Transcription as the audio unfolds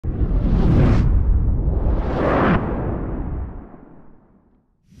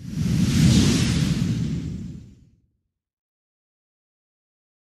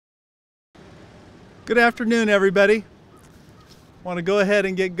Good afternoon, everybody. Want to go ahead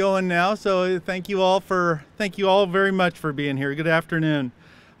and get going now. So thank you all very much for being here. Good afternoon.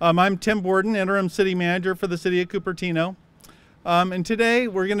 I'm Tim Borden, interim city manager for the City of Cupertino. And today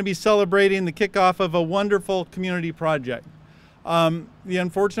we're going to be celebrating the kickoff of a wonderful community project. The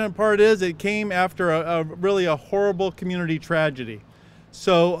unfortunate part is it came after really a horrible community tragedy.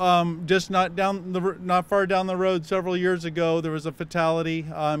 So just not far down the road, several years ago, there was a fatality.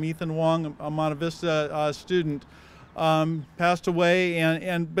 Ethan Wong, a Monta Vista student, passed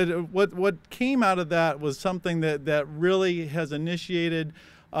away. But what came out of that was something that really has initiated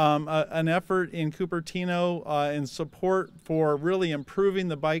an effort in Cupertino in support for really improving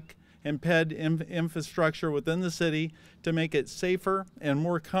the bike and ped infrastructure within the city to make it safer and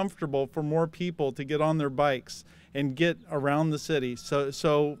more comfortable for more people to get on their bikes and get around the city.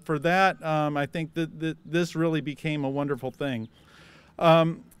 So for that, I think that this really became a wonderful thing.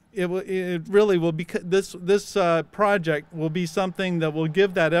 It really will be, this project will be something that will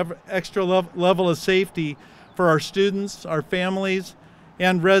give that extra level of safety for our students, our families,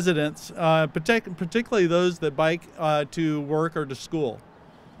 and residents, particularly those that bike to work or to school.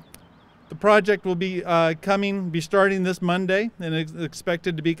 The project will be starting this Monday, and it's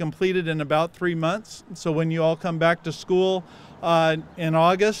expected to be completed in about 3 months. So when you all come back to school in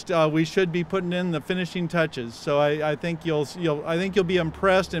August, we should be putting in the finishing touches. So I think you'll be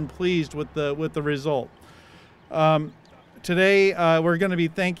impressed and pleased with the result. Today we're going to be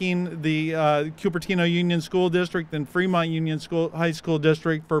thanking the Cupertino Union School District and Fremont Union High School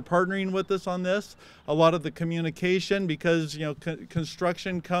District for partnering with us on this. A lot of the communication, because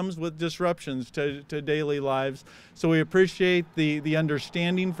construction comes with disruptions to daily lives. So we appreciate the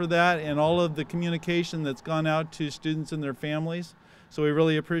understanding for that and all of the communication that's gone out to students and their families. So we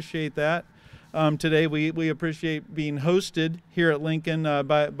really appreciate that. Today we appreciate being hosted here at Lincoln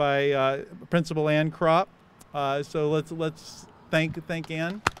by Principal Ann Kropp. So let's thank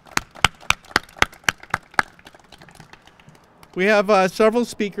Ann. We have several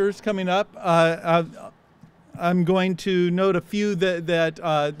speakers coming up. I'm going to note a few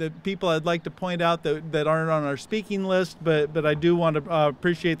that people I'd like to point out that aren't on our speaking list, but I do want to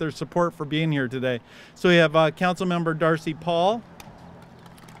appreciate their support for being here today. So we have Councilmember Darcy Paul.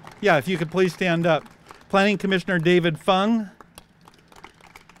 Yeah, if you could please stand up. Planning Commissioner David Fung.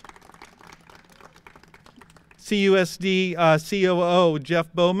 CUSD COO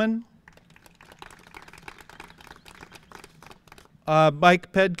Jeff Bowman,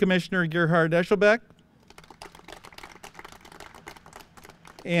 Bike Ped Commissioner Gerhard Eschelbeck,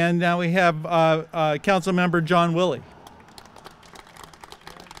 and now we have Council Member John Willey.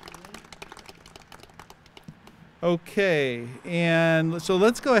 Okay, and so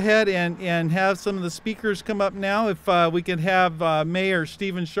let's go ahead and have some of the speakers come up now. If we could have Mayor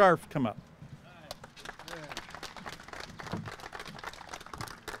Stephen Scharf come up.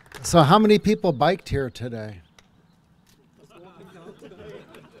 So how many people biked here today?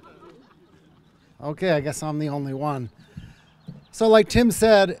 Okay, I guess I'm the only one. So like Tim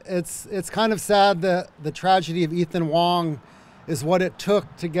said, it's kind of sad that the tragedy of Ethan Wong is what it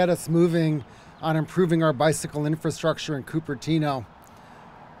took to get us moving on improving our bicycle infrastructure in Cupertino.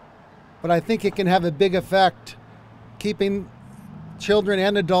 But I think it can have a big effect keeping children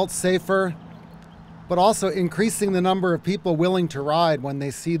and adults safer, but also increasing the number of people willing to ride when they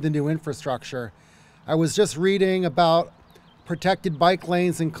see the new infrastructure. I was just reading about protected bike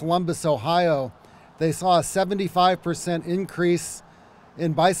lanes in Columbus, Ohio. They saw a 75% increase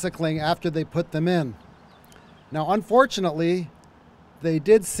in bicycling after they put them in. Now, unfortunately, they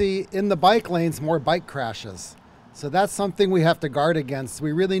did see in the bike lanes more bike crashes. So that's something we have to guard against.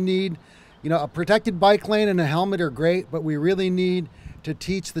 We really need, a protected bike lane and a helmet are great, but we really need to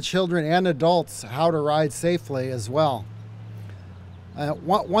teach the children and adults how to ride safely as well.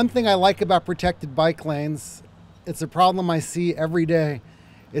 One thing I like about protected bike lanes, it's a problem I see every day.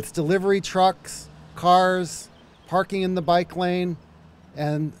 It's delivery trucks, cars, parking in the bike lane,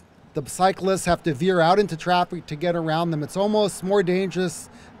 and the cyclists have to veer out into traffic to get around them. It's almost more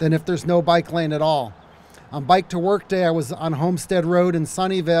dangerous than if there's no bike lane at all. On Bike to Work Day, I was on Homestead Road in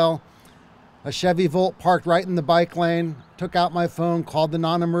Sunnyvale. A Chevy Volt parked right in the bike lane, took out my phone, called the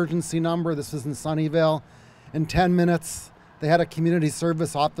non-emergency number. This was in Sunnyvale. In 10 minutes, they had a community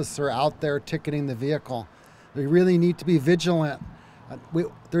service officer out there ticketing the vehicle. We really need to be vigilant.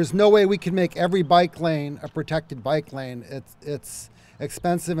 There's no way we can make every bike lane a protected bike lane. It's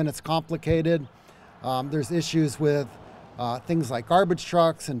expensive and it's complicated. There's issues with things like garbage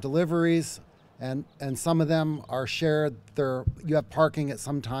trucks and deliveries, and some of them are shared. You have parking at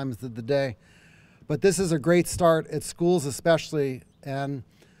some times of the day. But this is a great start at schools especially, and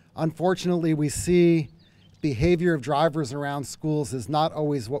Unfortunately, we see behavior of drivers around schools is not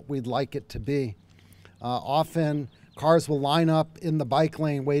always what we'd like it to be. Often, cars will line up in the bike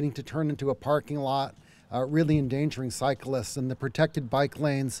lane waiting to turn into a parking lot, really endangering cyclists, and the protected bike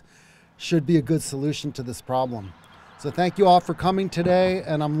lanes should be a good solution to this problem. So thank you all for coming today,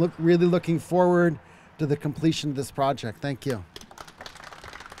 and I'm really looking forward to the completion of this project. Thank you.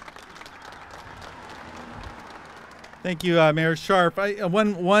 Thank you, Mayor Sharp.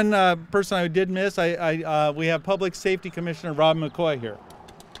 One person I did miss, we have Public Safety Commissioner Rob McCoy here.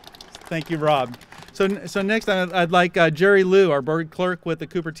 Thank you, Rob. So next I'd like Jerry Liu, our board clerk with the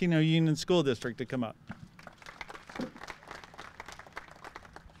Cupertino Union School District, to come up.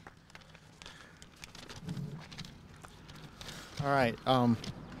 All right.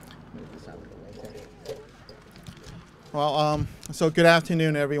 So good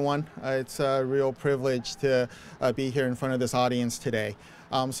afternoon, everyone. It's a real privilege to be here in front of this audience today.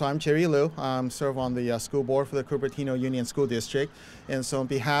 So I'm Jerry Liu. I serve on the school board for the Cupertino Union School District. And so on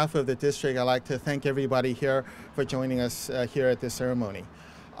behalf of the district, I'd like to thank everybody here for joining us here at this ceremony.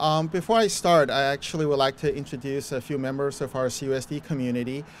 Before I start, I actually would like to introduce a few members of our CUSD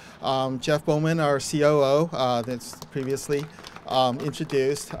community. Jeff Bowman, our COO, that's previously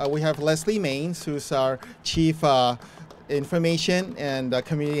introduced. We have Leslie Maines, who's our Chief Information and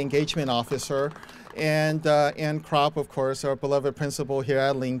Community Engagement Officer, and Ann Kropp, of course, our beloved principal here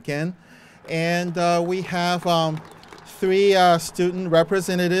at Lincoln. And we have 3 student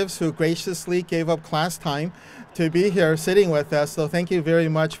representatives who graciously gave up class time to be here sitting with us, so thank you very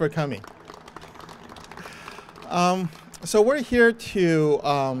much for coming. So we're here to,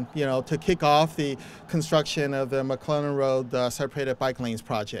 to kick off the construction of the McClellan Road separated bike lanes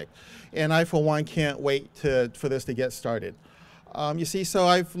project. And I, for one, can't wait for this to get started. You see, so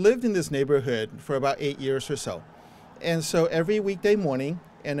I've lived in this neighborhood for about 8 years or so. And so every weekday morning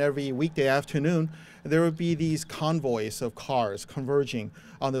and every weekday afternoon, there would be these convoys of cars converging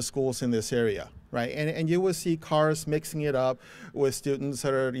on the schools in this area. Right, and you will see cars mixing it up with students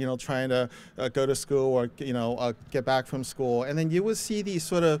that are, trying to go to school or, get back from school. And then you will see these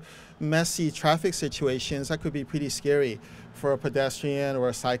sort of messy traffic situations that could be pretty scary for a pedestrian or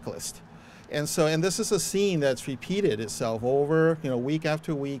a cyclist. And this is a scene that's repeated itself over, week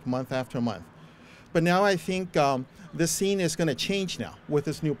after week, month after month. But now I think the scene is going to change now with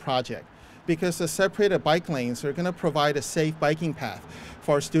this new project, because the separated bike lanes are going to provide a safe biking path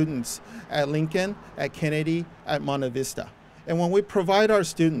for our students at Lincoln, at Kennedy, at Monta Vista. And when we provide our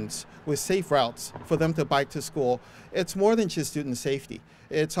students with safe routes for them to bike to school, it's more than just student safety.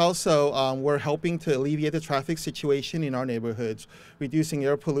 It's also, we're helping to alleviate the traffic situation in our neighborhoods, reducing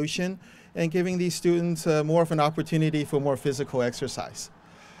air pollution, and giving these students more of an opportunity for more physical exercise.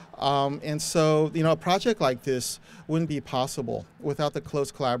 A project like this wouldn't be possible without the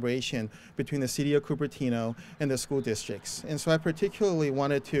close collaboration between the City of Cupertino and the school districts. And so I particularly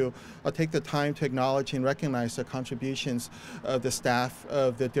wanted to take the time to acknowledge and recognize the contributions of the staff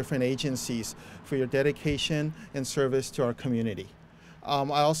of the different agencies for your dedication and service to our community. I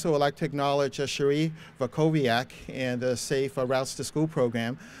also would like to acknowledge Cherie Vakoviak and the Safe Routes to School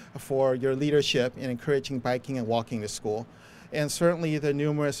program for your leadership in encouraging biking and walking to school. And certainly the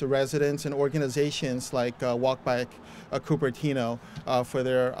numerous residents and organizations like Walk Bike Cupertino for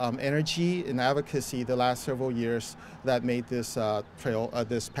their energy and advocacy the last several years that made this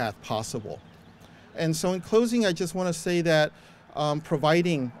this path possible. And so in closing, I just want to say that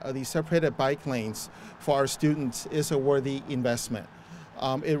providing these separated bike lanes for our students is a worthy investment.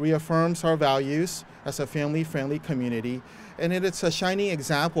 It reaffirms our values as a family-friendly community, and it's a shining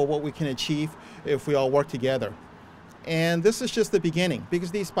example of what we can achieve if we all work together. And this is just the beginning, because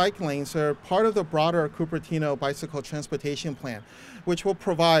these bike lanes are part of the broader Cupertino bicycle transportation plan, which will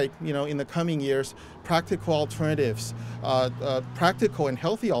provide, in the coming years, practical alternatives, practical and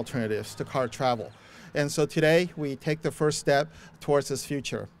healthy alternatives to car travel. And so today, we take the first step towards this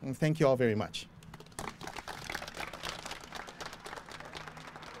future. And thank you all very much.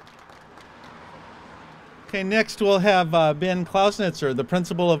 Okay, next we'll have Ben Klausnitzer, the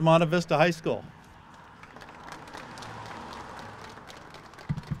principal of Monta Vista High School.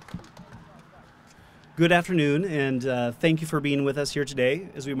 Good afternoon, and thank you for being with us here today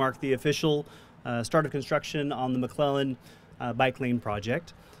as we mark the official start of construction on the McClellan Bike Lane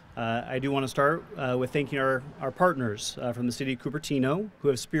project. I do want to start with thanking our partners from the City of Cupertino who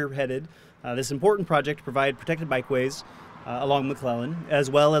have spearheaded this important project to provide protected bikeways along McClellan,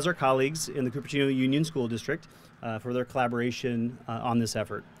 as well as our colleagues in the Cupertino Union School District for their collaboration on this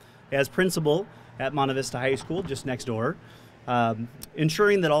effort. As principal at Monta Vista High School, just next door,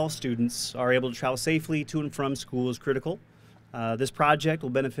 ensuring that all students are able to travel safely to and from school is critical. This project will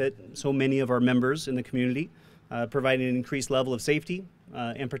benefit so many of our members in the community, providing an increased level of safety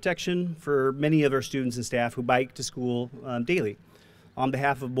and protection for many of our students and staff who bike to school daily. On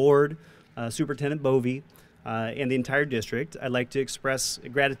behalf of Board, Superintendent Bovee, and the entire district, I'd like to express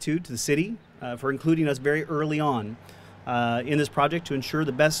gratitude to the city for including us very early on in this project to ensure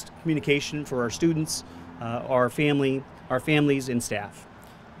the best communication for our students, our families, and staff.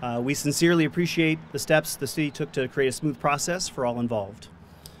 We sincerely appreciate the steps the city took to create a smooth process for all involved.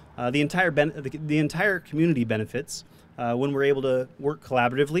 The entire community benefits when we're able to work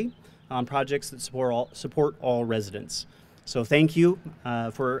collaboratively on projects that support all residents. So thank you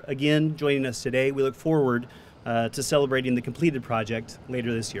for again joining us today. We look forward to celebrating the completed project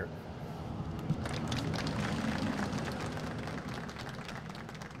later this year.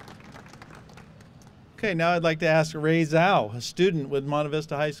 Okay, now I'd like to ask Ray Zhao, a student with Monta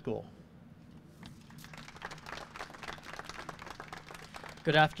Vista High School.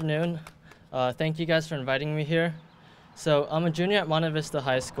 Good afternoon. Thank you guys for inviting me here. So I'm a junior at Monta Vista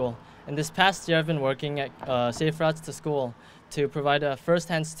High School, and this past year I've been working at Safe Routes to School to provide a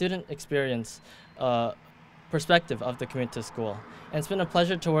first-hand student experience perspective of the commute to school. And it's been a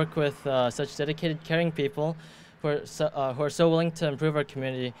pleasure to work with such dedicated, caring people who are so willing to improve our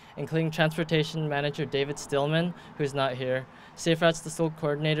community, including Transportation Manager David Stillman, who's not here, Safe Routes to School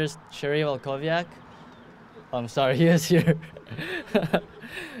coordinators Sherry Volkoviak, I'm sorry, he is here,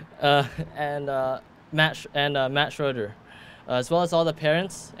 and Matt Schroeder, as well as all the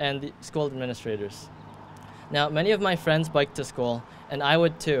parents and the school administrators. Now, many of my friends bike to school, and I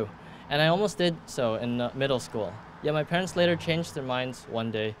would too, and I almost did so in middle school. Yet my parents later changed their minds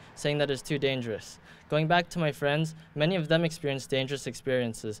one day, saying that it's too dangerous. Going back to my friends, many of them experience dangerous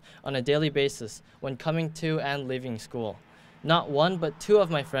experiences on a daily basis when coming to and leaving school. Not one, but two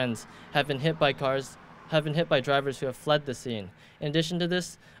of my friends have been hit by drivers who have fled the scene. In addition to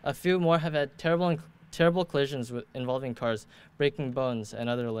this, a few more have had terrible collisions involving cars, breaking bones and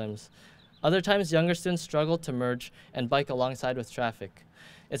other limbs. Other times, younger students struggle to merge and bike alongside with traffic.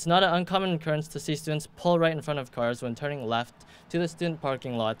 It's not an uncommon occurrence to see students pull right in front of cars when turning left to the student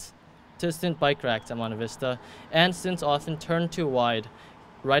parking lots, to the student bike racks at Monta Vista, and students often turn too wide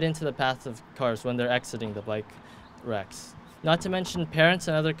right into the path of cars when they're exiting the bike racks. Not to mention parents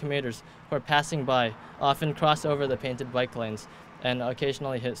and other commuters who are passing by often cross over the painted bike lanes and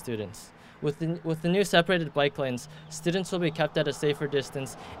occasionally hit students. With the new separated bike lanes, students will be kept at a safer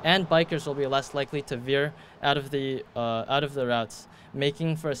distance, and bikers will be less likely to veer out of the routes,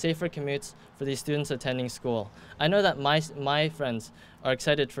 making for a safer commutes for these students attending school. I know that my friends are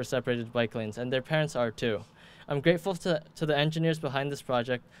excited for separated bike lanes, and their parents are too. I'm grateful to the engineers behind this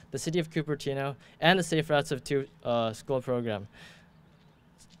project, the City of Cupertino, and the Safe Routes of Two school program.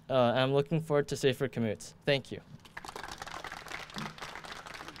 And I'm looking forward to safer commutes. Thank you.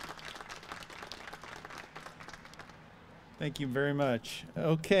 Thank you very much.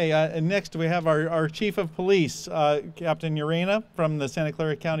 Okay, and next we have our Chief of Police, Captain Urena from the Santa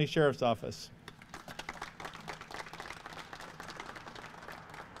Clara County Sheriff's Office.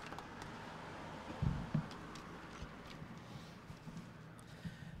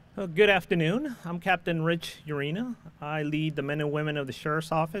 Good afternoon. I'm Captain Rich Urena. I lead the men and women of the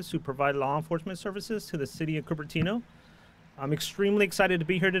Sheriff's Office who provide law enforcement services to the City of Cupertino. I'm extremely excited to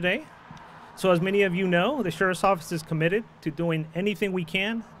be here today. So as many of you know, the Sheriff's Office is committed to doing anything we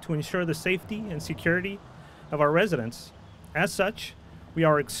can to ensure the safety and security of our residents. As such, we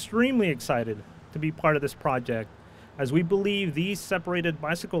are extremely excited to be part of this project, as we believe these separated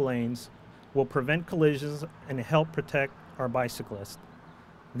bicycle lanes will prevent collisions and help protect our bicyclists.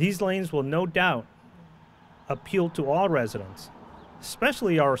 These lanes will no doubt appeal to all residents,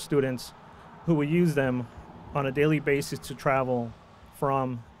 especially our students who will use them on a daily basis to travel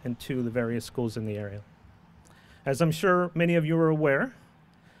from and to the various schools in the area. As I'm sure many of you are aware,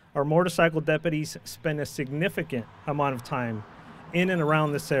 our motorcycle deputies spend a significant amount of time in and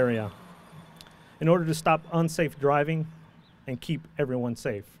around this area in order to stop unsafe driving and keep everyone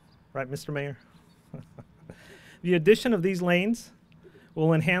safe. Right, Mr. Mayor? The addition of these lanes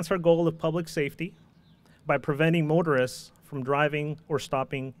will enhance our goal of public safety by preventing motorists from driving or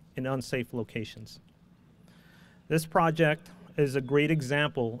stopping in unsafe locations. This project is a great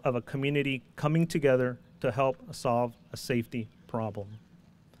example of a community coming together to help solve a safety problem.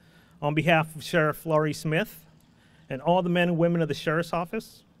 On behalf of Sheriff Laurie Smith and all the men and women of the Sheriff's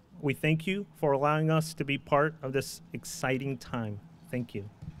Office, we thank you for allowing us to be part of this exciting time. Thank you.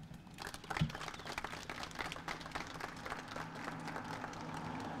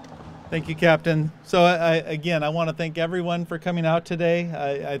 Thank you, Captain. So again, I want to thank everyone for coming out today.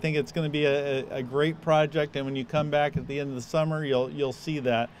 I think it's going to be a great project, and when you come back at the end of the summer, you'll see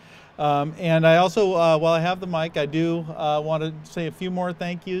that. And I also, while I have the mic, I do want to say a few more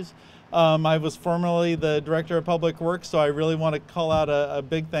thank yous. I was formerly the Director of Public Works, so I really want to call out a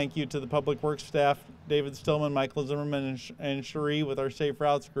big thank you to the Public Works staff, David Stillman, Michael Zimmerman, and Cherie with our Safe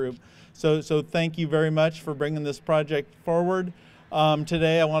Routes group. So thank you very much for bringing this project forward.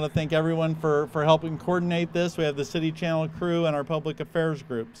 Today I want to thank everyone for helping coordinate this. We have the City Channel crew and our Public Affairs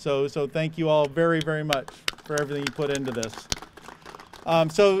group. So thank you all very, very much for everything you put into this.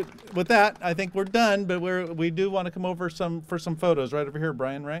 So with that, I think we're done, but we do want to come over for some photos right over here,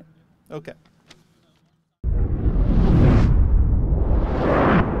 Brian, right? Okay.